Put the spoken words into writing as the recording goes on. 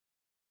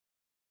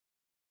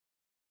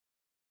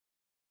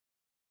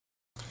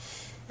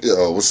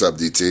Yo, what's up,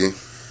 DT?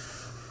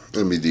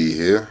 MED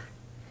here.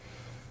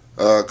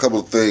 A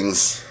couple of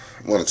things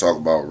I want to talk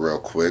about real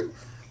quick.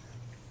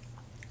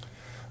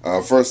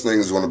 First thing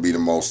is going to be the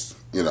most,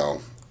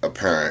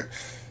 apparent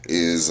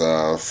is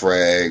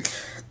Raeg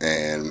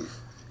and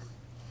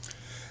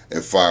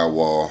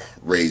Firewall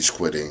rage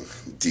quitting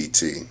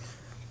DT.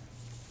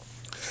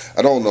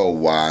 I don't know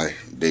why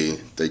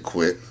they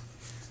quit.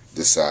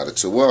 Decided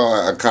to.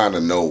 Well, I kind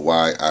of know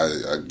why.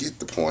 I get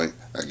the point.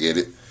 I get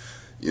it.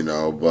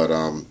 But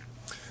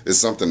it's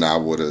something I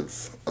would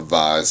have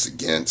advised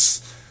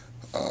against.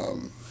 I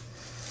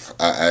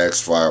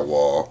asked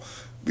Firewall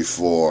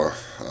before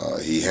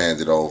he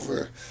handed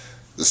over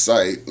the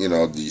site, do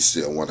you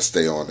still want to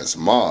stay on as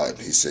mod?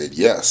 He said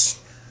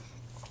yes.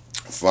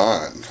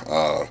 Fine.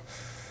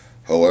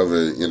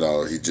 However,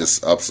 he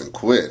just ups and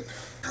quit.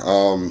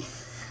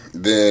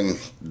 Then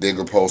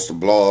Digger posted a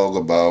blog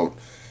about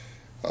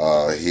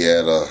he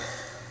had a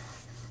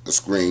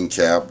screen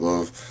cap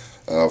of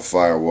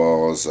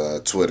Firewall's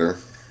Twitter,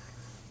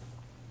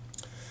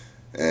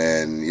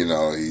 and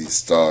he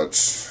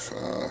starts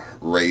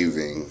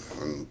raving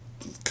and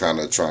kind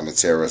of trying to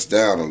tear us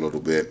down a little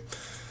bit,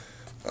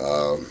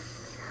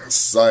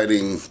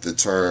 citing the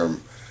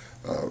term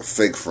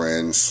fake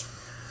friends,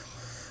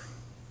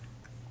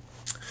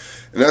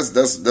 and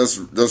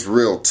that's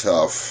real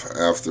tough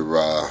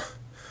after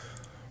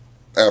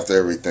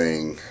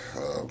everything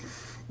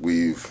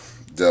we've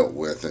dealt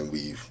with and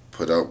we've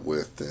put up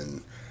with,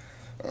 and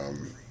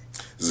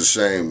it's a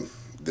shame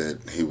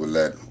that he would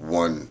let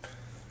one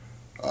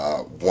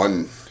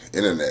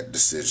internet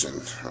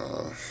decision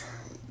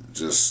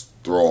just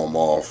throw him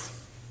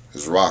off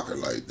his rocker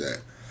like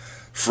that.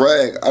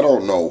 Raeg, I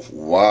don't know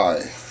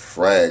why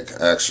Raeg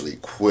actually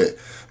quit.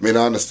 I mean,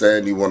 I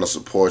understand you want to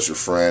support your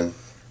friend,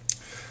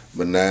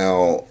 but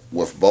now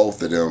with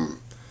both of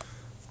them,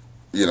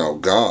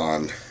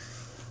 gone,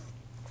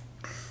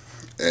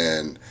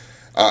 and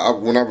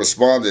when I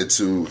responded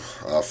to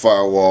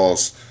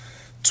Firewall's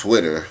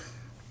Twitter,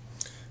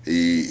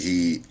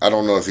 I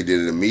don't know if he did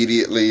it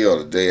immediately or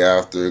the day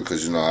after,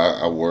 because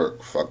I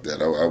work. Fuck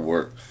that. I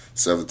work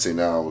 17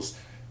 hours,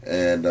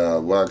 and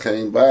when I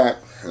came back,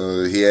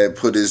 he had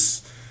put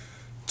his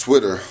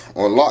Twitter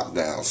on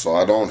lockdown. So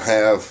I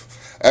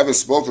haven't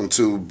spoken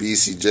to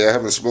BCJ. I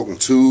haven't spoken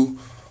to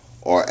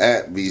or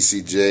at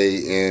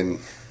BCJ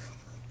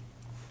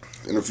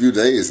in a few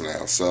days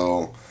now.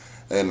 So,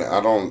 and I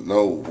don't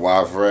know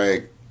why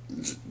Raeg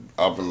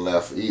up and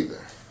left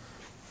either.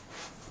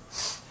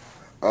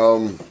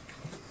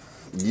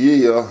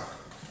 Yeah.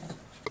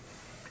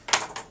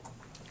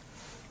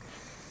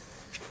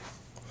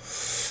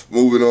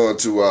 Moving on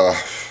to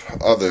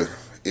other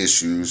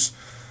issues.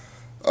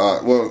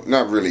 Well,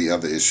 not really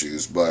other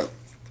issues, but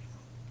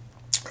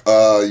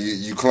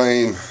you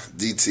claim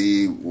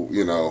DT,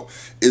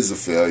 is a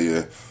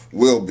failure,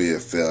 will be a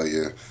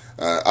failure.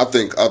 I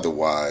think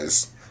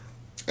otherwise.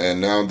 And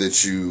now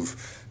that you've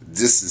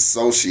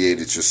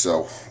disassociated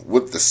yourself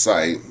with the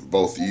site,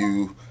 both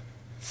you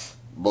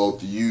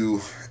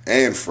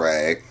and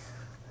Raeg,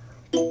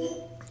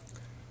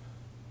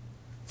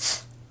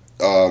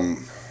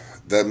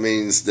 that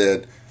means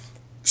that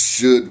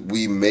should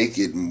we make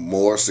it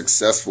more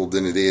successful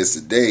than it is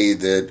today,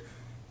 that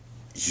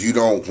you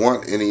don't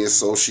want any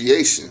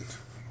association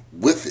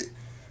with it.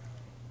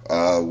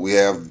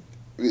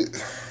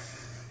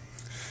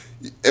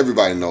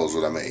 Everybody knows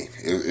what I mean.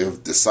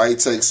 If the site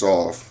takes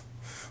off,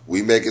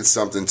 we make it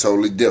something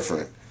totally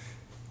different,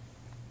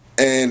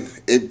 and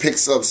it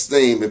picks up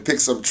steam, it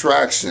picks up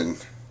traction,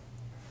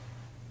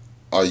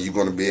 are you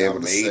going to be able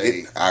to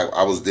say,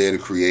 I was there to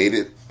create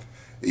it?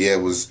 Yeah,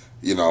 it was,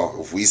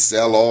 if we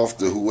sell off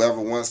to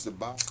whoever wants to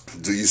buy,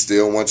 do you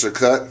still want your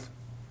cut?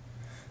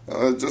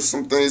 Just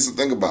some things to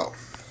think about.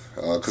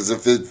 Because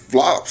if it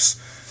flops,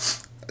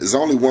 it's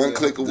only one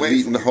click away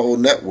deleting the whole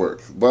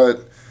network.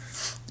 But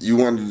you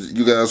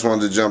guys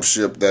wanted to jump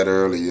ship that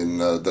early,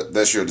 and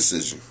that's your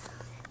decision.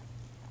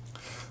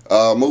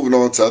 Moving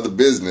on to other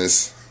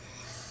business.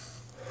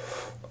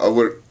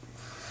 Oh,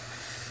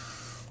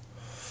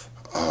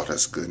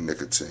 that's good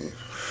nicotine.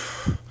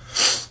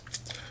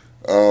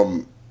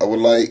 I would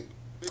like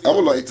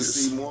to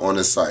see more on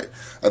this site.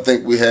 I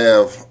think we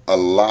have a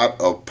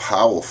lot of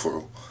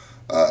powerful.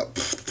 I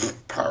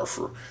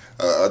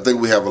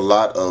think we have a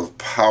lot of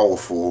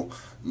powerful,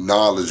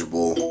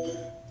 knowledgeable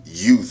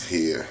youth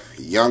here,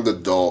 young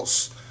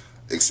adults,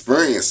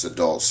 experienced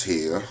adults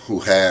here who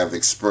have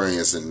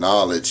experience and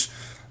knowledge,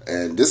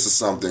 and this is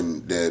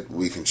something that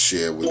we can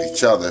share with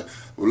each other.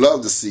 We'd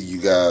love to see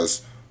you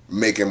guys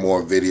making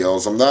more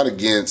videos. I'm not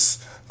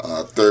against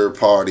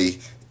third-party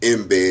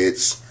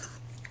embeds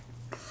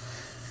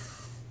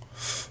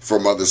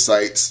from other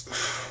sites.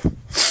 I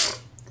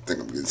think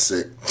I'm getting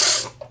sick.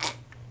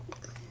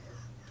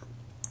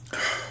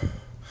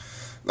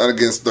 Not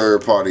against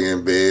third-party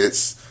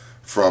embeds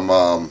from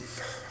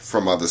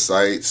other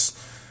sites.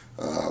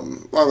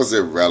 As long as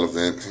they're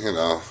relevant,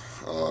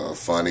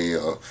 funny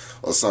or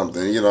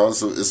something.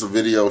 It's a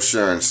video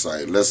sharing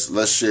site.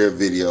 Let's share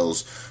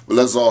videos, but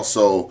let's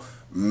also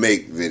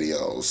make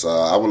videos.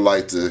 I would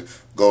like to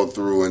go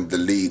through and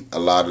delete a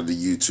lot of the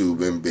YouTube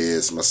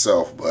embeds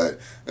myself, but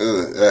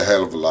a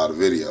hell of a lot of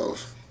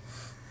videos.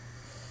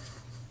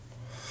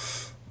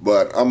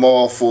 But I'm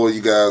all for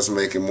you guys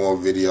making more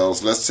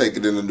videos. Let's take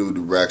it in a new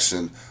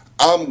direction.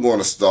 I'm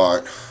gonna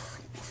start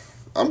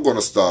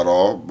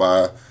off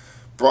by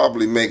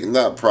probably making,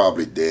 not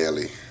probably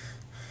daily,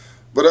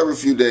 but every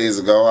few days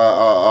ago,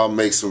 I'll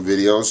make some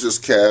videos,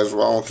 just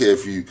casual. I don't care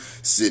if you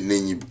sitting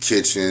in your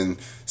kitchen,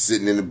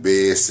 sitting in the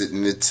bed, sitting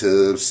in the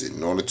tub,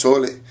 sitting on the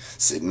toilet,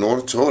 sitting on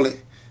the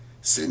toilet,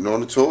 sitting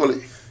on the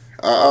toilet.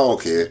 I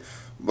don't care.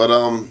 But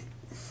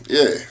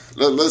yeah,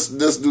 let's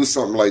do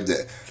something like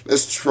that.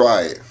 Let's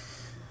try it.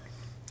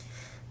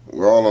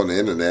 We're all on the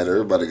internet.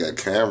 Everybody got a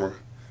camera.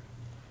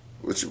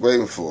 What you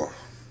waiting for?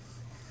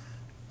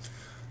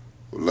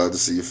 Would love to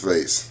see your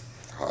face.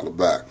 Holla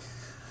back.